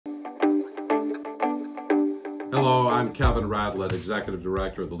Hello, I'm Kevin Radlett, Executive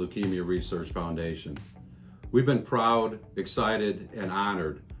Director of the Leukemia Research Foundation. We've been proud, excited, and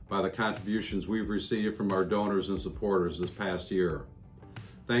honored by the contributions we've received from our donors and supporters this past year.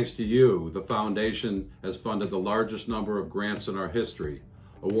 Thanks to you, the Foundation has funded the largest number of grants in our history,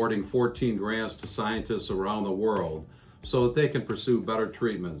 awarding 14 grants to scientists around the world so that they can pursue better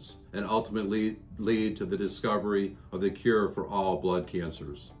treatments and ultimately lead to the discovery of the cure for all blood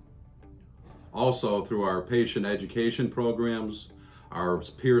cancers. Also, through our patient education programs, our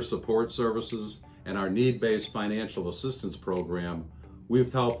peer support services, and our need-based financial assistance program,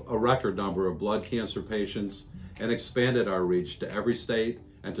 we've helped a record number of blood cancer patients and expanded our reach to every state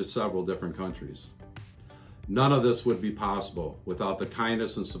and to several different countries. None of this would be possible without the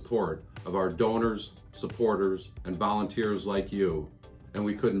kindness and support of our donors, supporters, and volunteers like you, and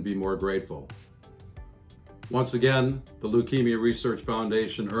we couldn't be more grateful. Once again, the Leukemia Research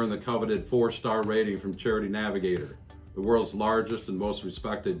Foundation earned the coveted 4-star rating from Charity Navigator, the world's largest and most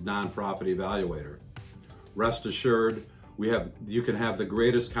respected nonprofit evaluator. Rest assured, you can have the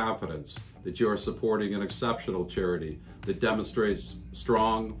greatest confidence that you are supporting an exceptional charity that demonstrates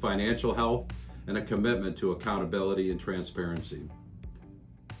strong financial health and a commitment to accountability and transparency.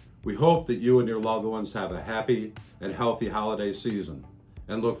 We hope that you and your loved ones have a happy and healthy holiday season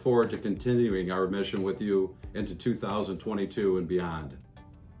and look forward to continuing our mission with you into 2022 and beyond.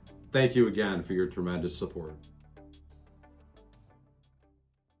 Thank you again for your tremendous support.